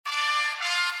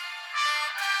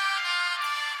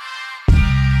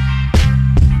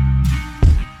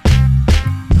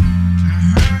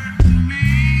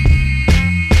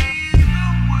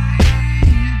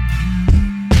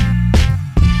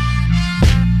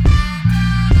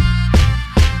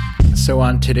So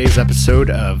on today's episode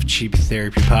of Cheap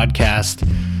Therapy Podcast,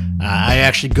 I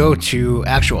actually go to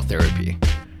actual therapy.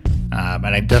 And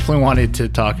I definitely wanted to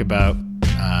talk about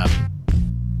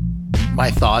my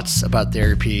thoughts about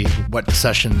therapy, what the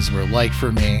sessions were like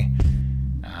for me,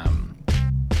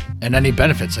 and any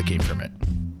benefits that came from it.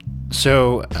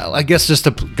 So I guess just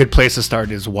a good place to start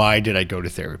is, why did I go to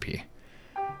therapy?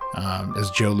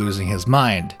 Is Joe losing his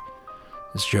mind?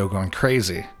 Is Joe going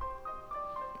crazy?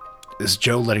 Is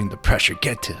Joe letting the pressure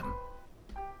get to him?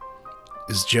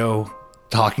 Is Joe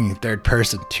talking in third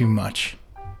person too much?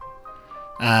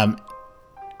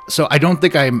 So I don't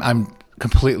think I'm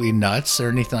completely nuts or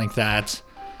anything like that.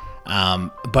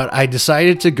 But I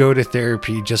decided to go to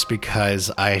therapy just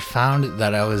because I found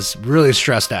that I was really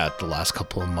stressed out the last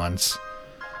couple of months.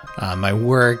 My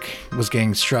work was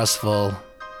getting stressful.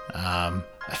 I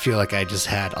feel like I just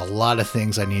had a lot of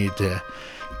things I needed to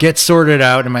get sorted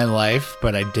out in my life,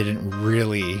 but I didn't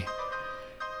really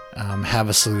have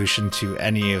a solution to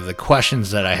any of the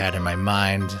questions that I had in my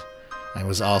mind. I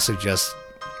was also just,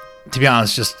 to be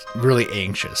honest, just really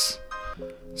anxious.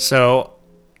 So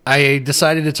I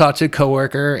decided to talk to a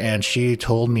coworker, and she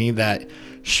told me that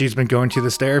she's been going to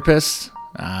this therapist.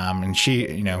 And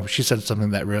she said something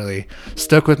that really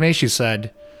stuck with me. She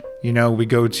said, we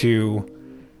go to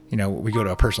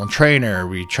a personal trainer.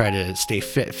 We try to stay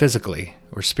fit physically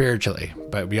or spiritually,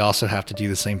 but we also have to do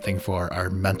the same thing for our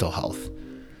mental health.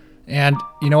 And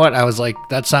you know what? I was like,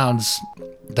 that sounds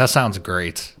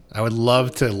great. I would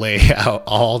love to lay out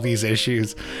all these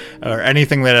issues or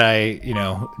anything that I,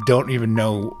 don't even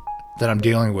know that I'm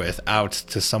dealing with out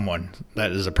to someone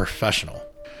that is a professional.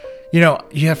 You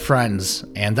have friends,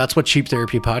 and that's what Cheap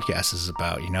Therapy Podcast is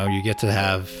about. You get to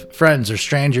have friends or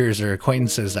strangers or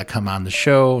acquaintances that come on the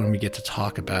show, and we get to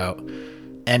talk about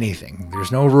anything.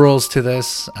 There's no rules to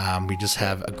this. We just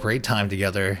have a great time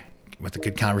together with a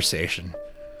good conversation.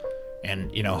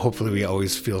 And, hopefully we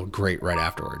always feel great right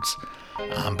afterwards.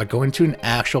 But going to an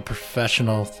actual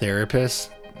professional therapist,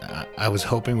 I was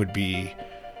hoping would be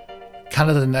kind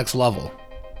of the next level.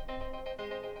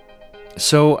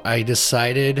 So I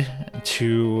decided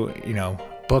to,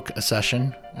 book a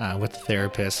session with the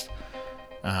therapist,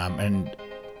 and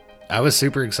I was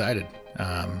super excited.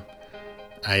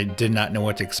 I did not know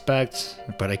what to expect,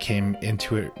 but I came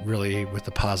into it really with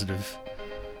a positive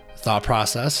thought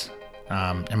process.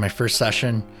 In my first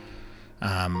session,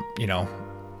 the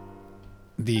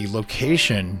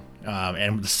location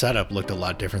and the setup looked a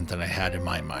lot different than I had in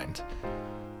my mind.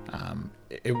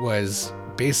 It was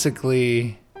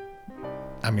basically,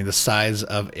 the size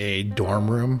of a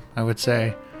dorm room, I would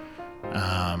say.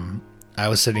 I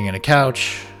was sitting in a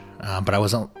couch, but I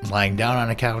wasn't lying down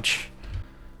on a couch.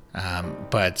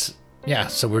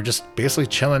 So we're just basically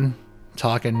chilling,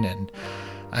 talking, and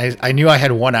I knew I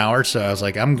had 1 hour, so I was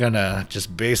like, I'm gonna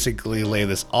just basically lay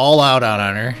this all out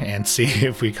on her and see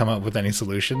if we come up with any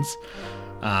solutions.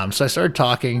 So I started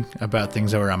talking about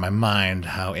things that were on my mind,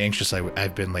 how anxious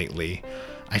I've been lately.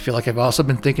 I feel like I've also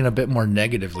been thinking a bit more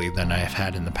negatively than I have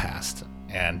had in the past.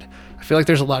 And I feel like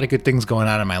there's a lot of good things going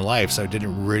on in my life, so it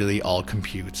didn't really all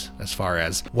compute as far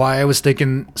as why I was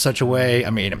thinking such a way.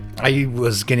 I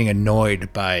was getting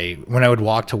annoyed by, when I would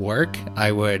walk to work,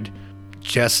 I would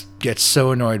just get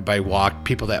so annoyed by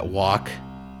people that walk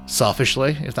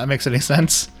selfishly, if that makes any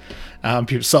sense.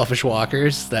 Selfish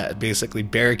walkers that basically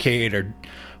barricade or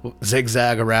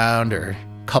zigzag around, or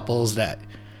couples that,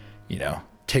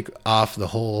 take off the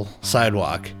whole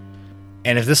sidewalk.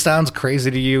 And if this sounds crazy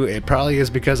to you, it probably is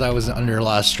because I was under a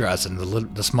lot of stress, and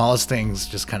the smallest things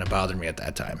just kind of bothered me at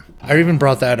that time. I even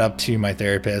brought that up to my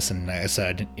therapist, and I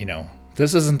said,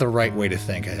 this isn't the right way to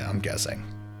think, I'm guessing.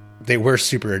 They were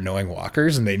super annoying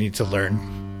walkers, and they need to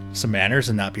learn some manners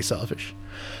and not be selfish.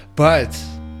 But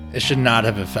it should not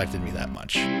have affected me that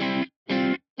much.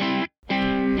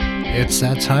 It's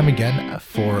that time again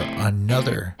for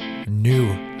another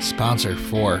new sponsor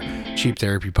for Cheap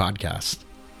Therapy Podcast.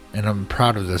 And I'm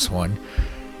proud of this one.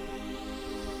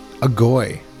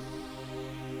 Agoy.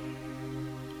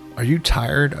 Are you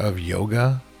tired of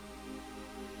yoga?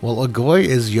 Well, Agoy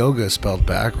is yoga spelled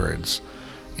backwards.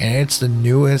 And it's the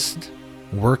newest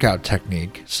workout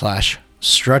technique /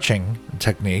 stretching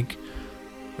technique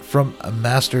from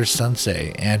Master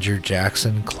Sensei Andrew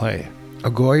Jackson Clay.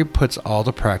 Agoy puts all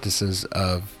the practices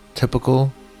of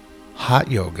typical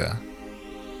hot yoga,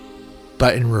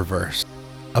 but in reverse.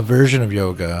 A version of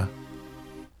yoga,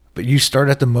 but you start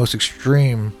at the most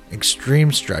extreme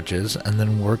stretches and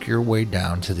then work your way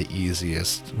down to the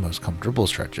easiest, most comfortable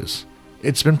stretches.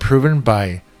 It's been proven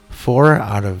by 4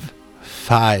 out of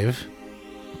 5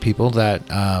 people that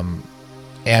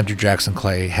Andrew Jackson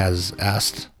Clay has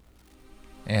asked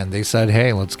and they said,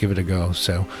 hey, let's give it a go.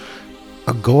 So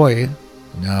Agoy,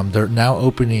 they're now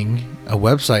opening a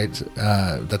website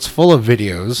that's full of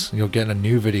videos. You'll get a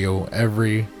new video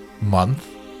every month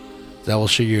that will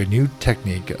show you a new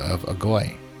technique of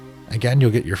Agoy. Again,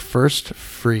 you'll get your first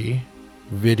free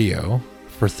video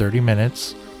for 30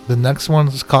 minutes. The next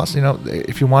one's cost,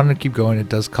 if you want to keep going, it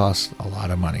does cost a lot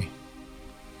of money.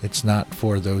 It's not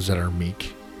for those that are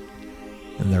meek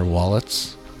in their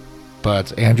wallets.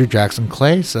 But Andrew Jackson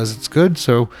Clay says it's good,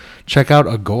 so check out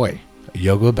Agoy,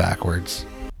 yoga backwards.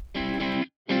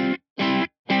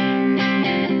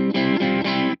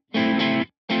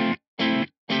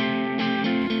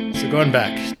 So going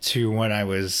back to when I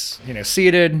was,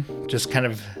 seated, just kind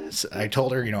of, I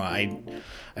told her,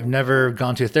 I've never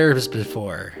gone to a therapist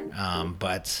before,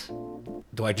 but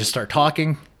do I just start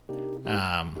talking?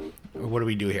 What do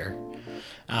we do here?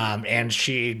 And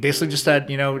she basically just said,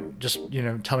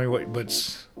 tell me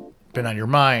what's been on your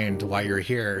mind, why you're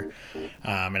here.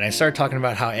 And I started talking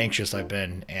about how anxious I've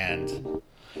been and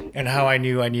how I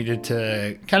knew I needed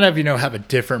to kind of, have a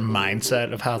different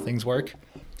mindset of how things work.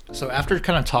 So after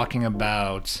kind of talking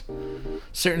about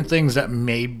certain things that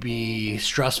may be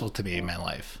stressful to me in my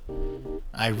life,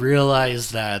 I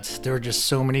realized that there were just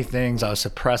so many things I was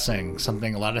suppressing,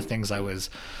 a lot of things I was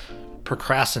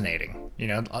procrastinating.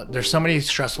 There's so many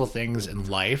stressful things in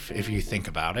life if you think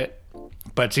about it,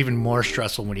 but it's even more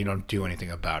stressful when you don't do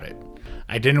anything about it.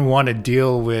 I didn't want to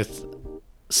deal with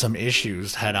some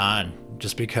issues head on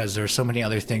just because there's so many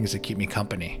other things that keep me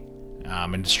company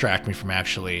and distract me from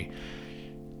actually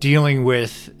dealing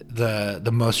with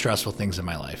the most stressful things in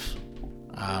my life.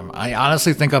 I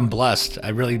honestly think I'm blessed. I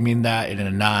really mean that in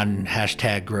a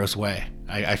non-hashtag gross way.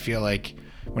 I feel like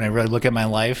when I really look at my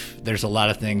life, there's a lot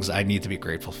of things I need to be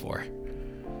grateful for.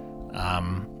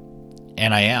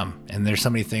 And I am. And there's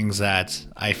so many things that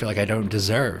I feel like I don't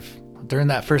deserve. During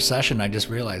that first session, I just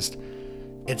realized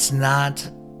it's not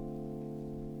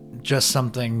just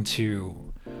something to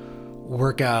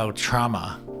work out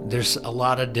trauma. There's a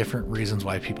lot of different reasons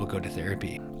why people go to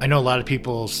therapy. I know a lot of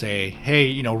people say,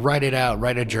 hey, write it out,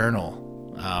 write a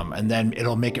journal, and then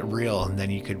it'll make it real. And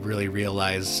then you could really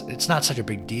realize it's not such a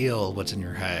big deal what's in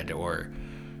your head.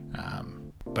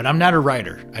 But I'm not a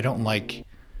writer. I don't like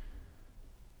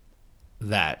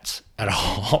that at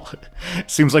all. It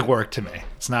seems like work to me.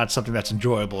 It's not something that's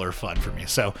enjoyable or fun for me.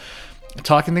 So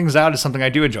talking things out is something I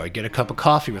do enjoy. Get a cup of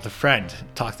coffee with a friend,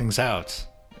 talk things out,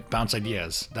 bounce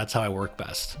ideas. That's how I work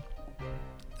best.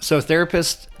 So a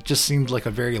therapist just seemed like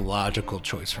a very logical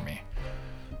choice for me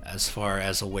as far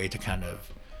as a way to kind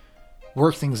of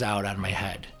work things out of my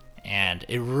head. And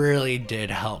it really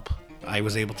did help. I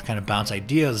was able to kind of bounce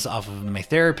ideas off of my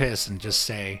therapist and just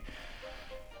say,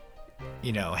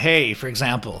 hey, for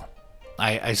example,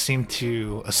 I seem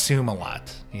to assume a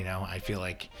lot. I feel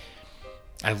like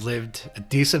I've lived a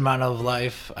decent amount of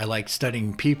life. I like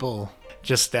studying people,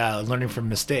 just learning from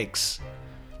mistakes.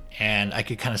 And I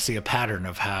could kind of see a pattern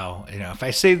of how, if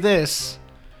I say this,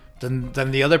 then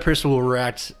the other person will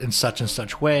react in such and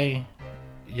such way,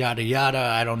 yada, yada.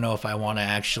 I don't know if I want to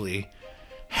actually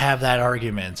have that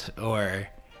argument or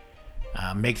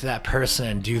make that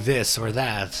person do this or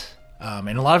that.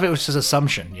 And a lot of it was just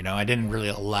assumption. I didn't really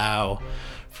allow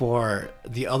for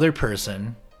the other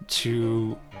person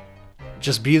to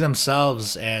just be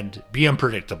themselves and be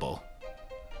unpredictable.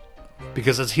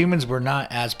 Because as humans, we're not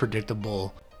as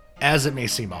predictable as it may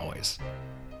seem always.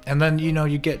 And then,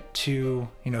 you get to,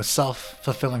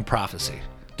 self-fulfilling prophecy.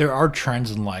 There are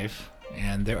trends in life,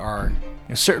 and there are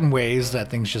certain ways that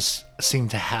things just seem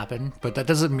to happen, but that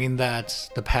doesn't mean that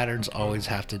the patterns always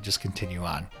have to just continue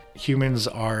on. Humans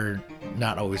are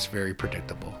not always very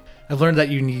predictable. I've learned that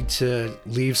you need to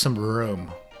leave some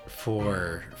room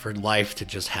for life to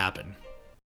just happen.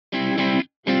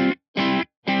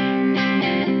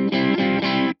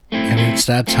 And it's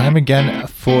that time again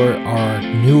for our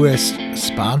newest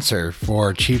sponsor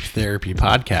for Cheap Therapy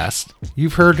Podcast.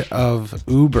 You've heard of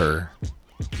Uber,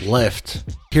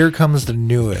 Lyft. Here comes the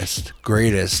newest,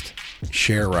 greatest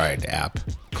share ride app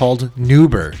called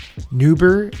Nuber.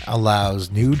 Nuber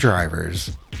allows new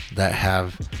drivers that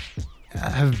have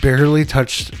barely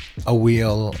touched a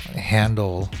wheel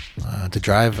handle to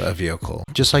drive a vehicle.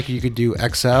 Just like you could do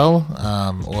XL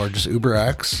or just Uber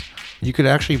X, you could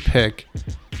actually pick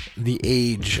the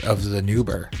age of the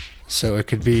Nuber. So it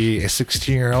could be a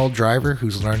 16-year-old driver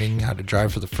who's learning how to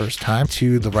drive for the first time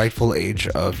to the rightful age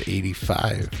of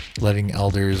 85, letting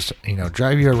elders,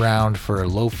 drive you around for a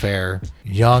low fare,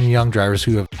 young drivers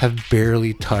who have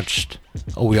barely touched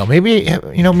a wheel. Maybe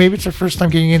it's their first time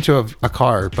getting into a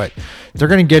car, but they're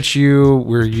going to get you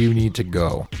where you need to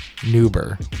go.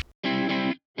 Nuber.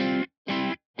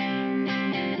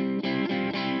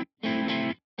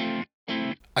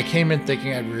 I came in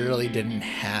thinking I really didn't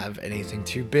have anything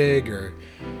too big, or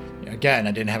again,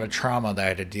 I didn't have a trauma that I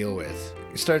had to deal with.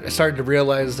 I started to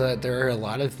realize that there are a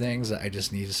lot of things that I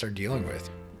just need to start dealing with.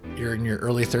 You're in your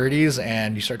early 30s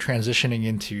and you start transitioning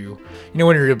into,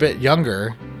 when you're a bit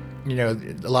younger, a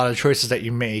lot of choices that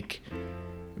you make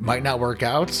might not work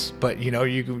out, but you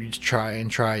try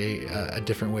a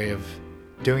different way of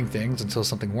doing things until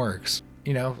something works.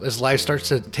 As life starts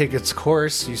to take its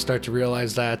course, you start to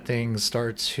realize that things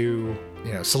start to,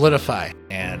 solidify,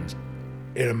 and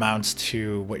it amounts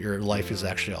to what your life is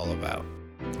actually all about.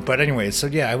 But anyway, so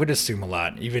yeah, I would assume a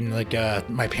lot. Even like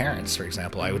my parents, for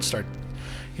example, I would start,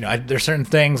 there's certain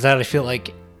things that I feel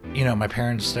like, my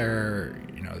parents,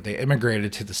 they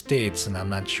immigrated to the States, and I'm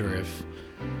not sure if,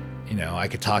 I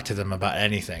could talk to them about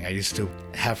anything. I used to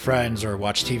have friends or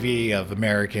watch TV of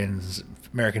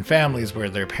American families where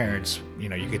their parents,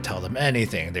 you could tell them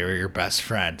anything. They were your best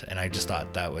friend. And I just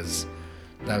thought that was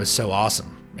so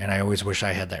awesome. And I always wish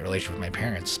I had that relationship with my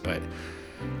parents. But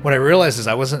what I realized is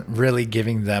I wasn't really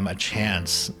giving them a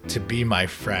chance to be my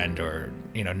friend, or,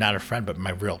 not a friend, but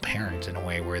my real parent, in a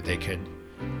way where they could,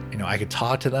 I could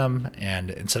talk to them,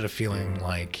 and instead of feeling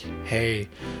like, hey,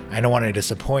 I don't want to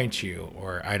disappoint you,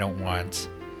 or I don't want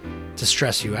to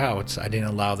stress you out, I didn't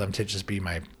allow them to just be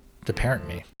to parent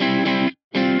me.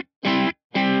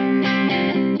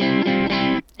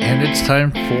 And it's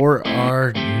time for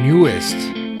our newest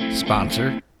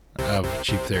sponsor of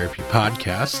Cheap Therapy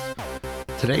Podcast.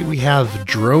 Today we have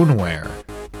Droneware.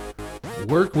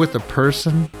 Work with a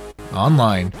person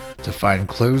online to find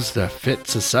clothes that fit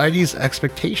society's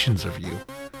expectations of you.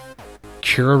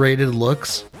 Curated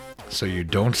looks so you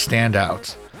don't stand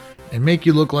out, and make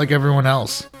you look like everyone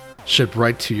else. Shipped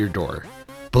right to your door.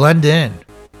 Blend in.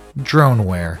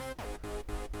 Droneware.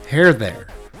 Hair There.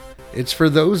 It's for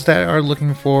those that are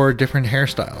looking for different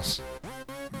hairstyles.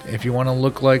 If you want to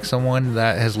look like someone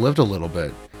that has lived a little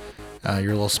bit,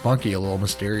 you're a little spunky, a little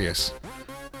mysterious,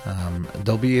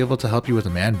 they'll be able to help you with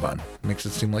a man bun. Makes it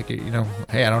seem like,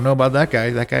 hey, I don't know about that guy.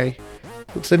 That guy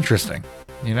looks interesting.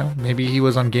 Maybe he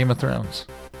was on Game of Thrones.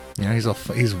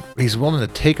 He's willing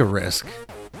to take a risk.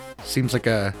 Seems like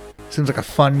a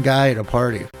fun guy at a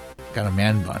party. Got a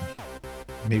man bun.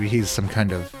 Maybe he's some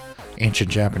kind of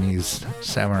ancient Japanese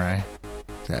samurai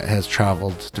that has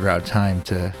traveled throughout time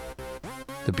to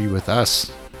be with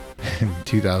us in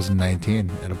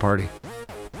 2019 at a party.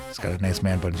 He's got a nice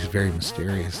man bun. He's very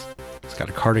mysterious. He's got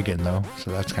a cardigan though,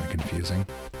 so that's kind of confusing.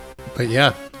 But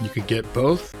yeah, you could get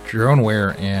both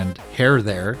Droneware and Hair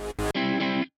There.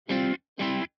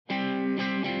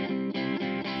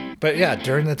 But yeah,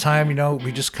 during the time,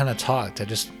 we just kind of talked.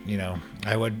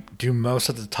 I would do most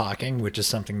of the talking, which is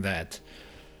something that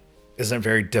isn't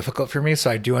very difficult for me. So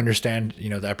I do understand,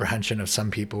 the apprehension of some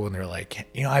people when they're like,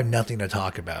 I have nothing to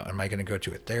talk about. Am I going to go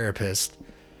to a therapist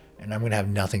and I'm going to have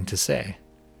nothing to say?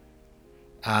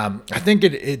 I think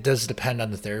it does depend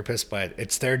on the therapist, but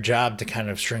it's their job to kind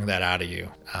of string that out of you.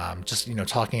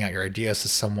 Talking out your ideas to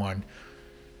someone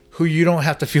who you don't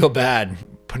have to feel bad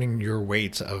putting your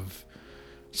weight of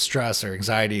stress or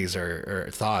anxieties or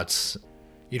thoughts.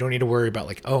 You don't need to worry about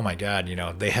like, oh my God,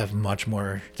 they have much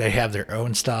more, they have their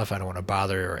own stuff. I don't want to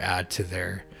bother or add to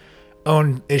their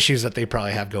own issues that they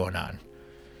probably have going on.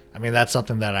 I mean, that's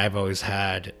something that I've always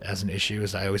had as an issue,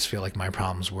 is I always feel like my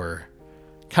problems were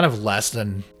kind of less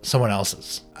than someone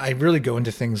else's. I really go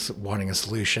into things wanting a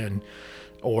solution,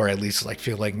 or at least like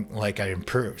feel like I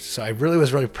improved. So I really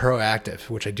was really proactive,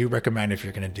 which I do recommend if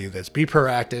you're going to do this. Be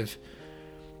proactive.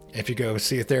 If you go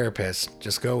see a therapist,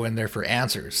 just go in there for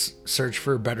answers. Search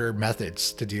for better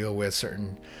methods to deal with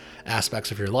certain aspects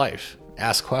of your life.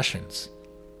 Ask questions.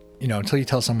 Until you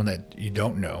tell someone that you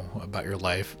don't know about your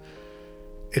life,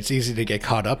 it's easy to get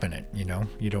caught up in it. You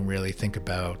don't really think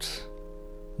about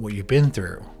what you've been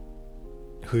through,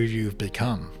 who you've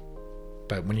become.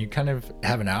 But when you kind of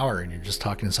have an hour and you're just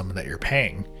talking to someone that you're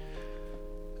paying,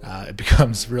 it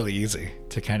becomes really easy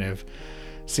to kind of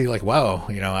see like, wow,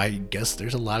 I guess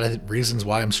there's a lot of reasons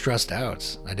why I'm stressed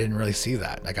out. I didn't really see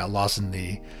that. I got lost in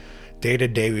the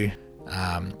day-to-day.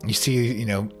 You see,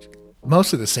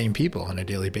 mostly the same people on a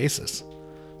daily basis.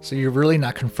 So you're really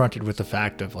not confronted with the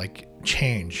fact of like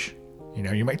change.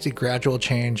 You might see gradual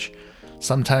change.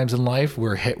 Sometimes in life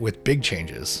we're hit with big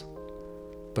changes,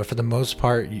 but for the most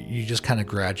part, you just kind of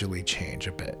gradually change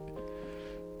a bit.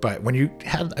 But when you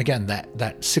have, again,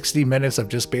 that 60 minutes of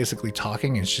just basically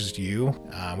talking, it's just you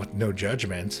with no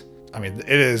judgment. I mean, it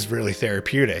is really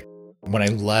therapeutic. When I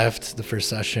left the first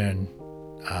session,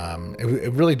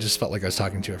 it really just felt like I was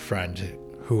talking to a friend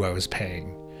who I was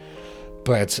paying.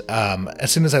 But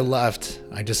as soon as I left,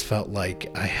 I just felt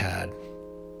like I had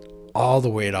all the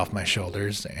weight off my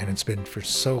shoulders, and it's been for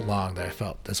so long that I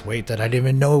felt this weight that I didn't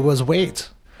even know it was weight.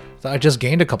 I just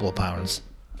gained a couple of pounds.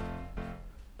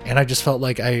 And I just felt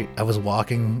like I was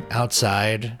walking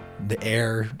outside. The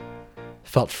air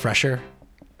felt fresher.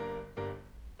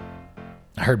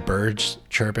 I heard birds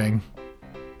chirping.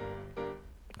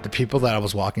 The people that I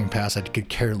was walking past, I could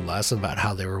care less about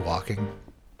how they were walking.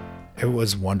 It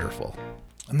was wonderful.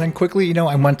 And then quickly,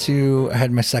 I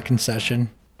had my second session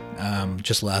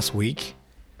just last week.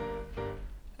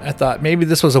 I thought maybe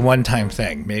this was a one-time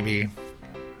thing. Maybe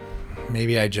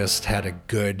I just had a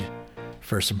good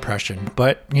first impression.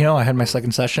 But, I had my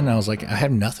second session. And I was like, I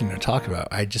have nothing to talk about.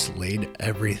 I just laid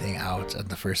everything out at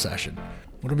the first session.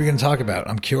 What are we going to talk about?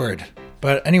 I'm cured.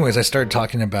 But anyways, I started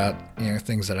talking about,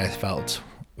 things that I felt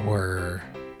were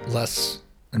less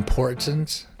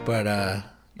important, but,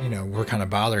 were kind of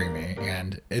bothering me.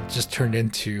 And it just turned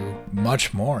into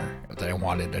much more that I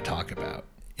wanted to talk about.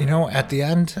 At the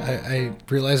end, I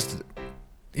realized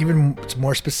even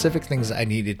more specific things that I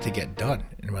needed to get done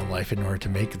in my life in order to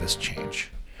make this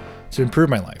change, to improve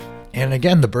my life. And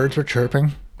again, the birds were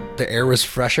chirping. The air was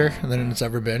fresher than it's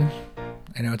ever been.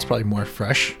 I know it's probably more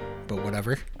fresh, but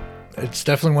whatever. It's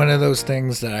definitely one of those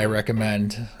things that I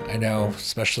recommend. I know,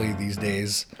 especially these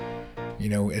days,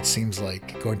 it seems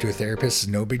like going to a therapist is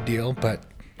no big deal, but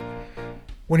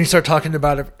when you start talking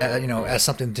about it, as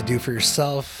something to do for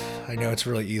yourself, I know it's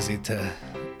really easy to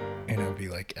be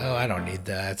like, oh, I don't need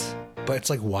that. But it's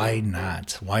like, why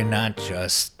not? Why not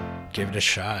just give it a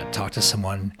shot? Talk to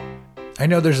someone. I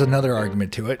know there's another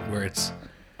argument to it where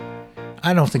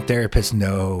I don't think therapists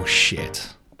know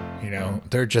shit.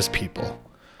 They're just people.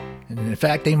 And in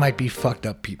fact, they might be fucked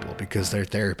up people because they're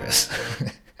therapists.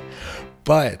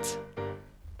 But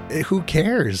who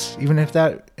cares? Even if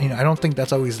that, I don't think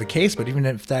that's always the case, but even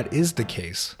if that is the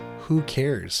case, who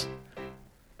cares?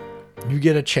 You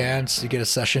get a chance, you get a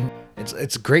session.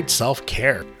 It's great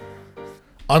self-care.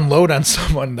 Unload on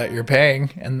someone that you're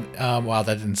paying. And wow,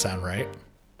 that didn't sound right.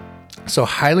 So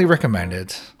highly recommend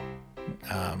it.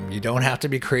 You don't have to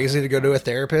be crazy to go to a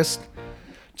therapist.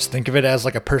 Just think of it as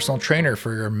like a personal trainer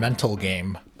for your mental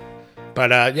game.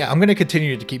 But I'm going to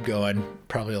continue to keep going,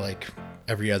 probably like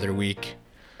every other week.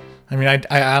 I mean,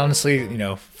 I honestly,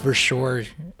 for sure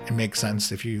it makes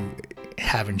sense if you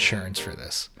have insurance for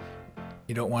this.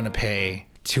 You don't want to pay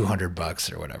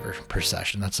 $200 or whatever per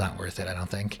session. That's not worth it, I don't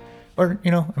think. Or,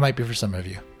 it might be for some of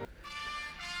you.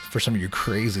 For some of you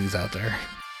crazies out there.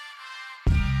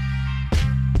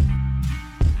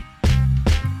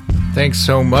 Thanks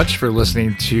so much for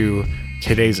listening to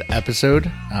today's episode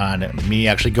on me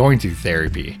actually going to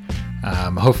therapy.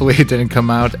 Hopefully it didn't come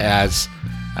out as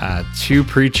too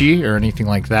preachy or anything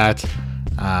like that.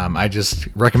 I just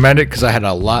recommend it because I had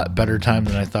a lot better time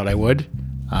than I thought I would.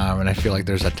 And I feel like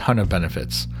there's a ton of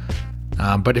benefits.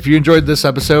 But if you enjoyed this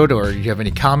episode or you have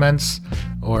any comments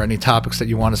or any topics that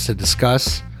you want us to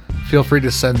discuss, feel free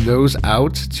to send those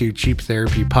out to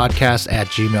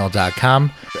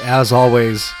cheaptherapypodcast@gmail.com. As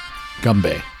always,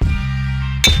 Gumbe.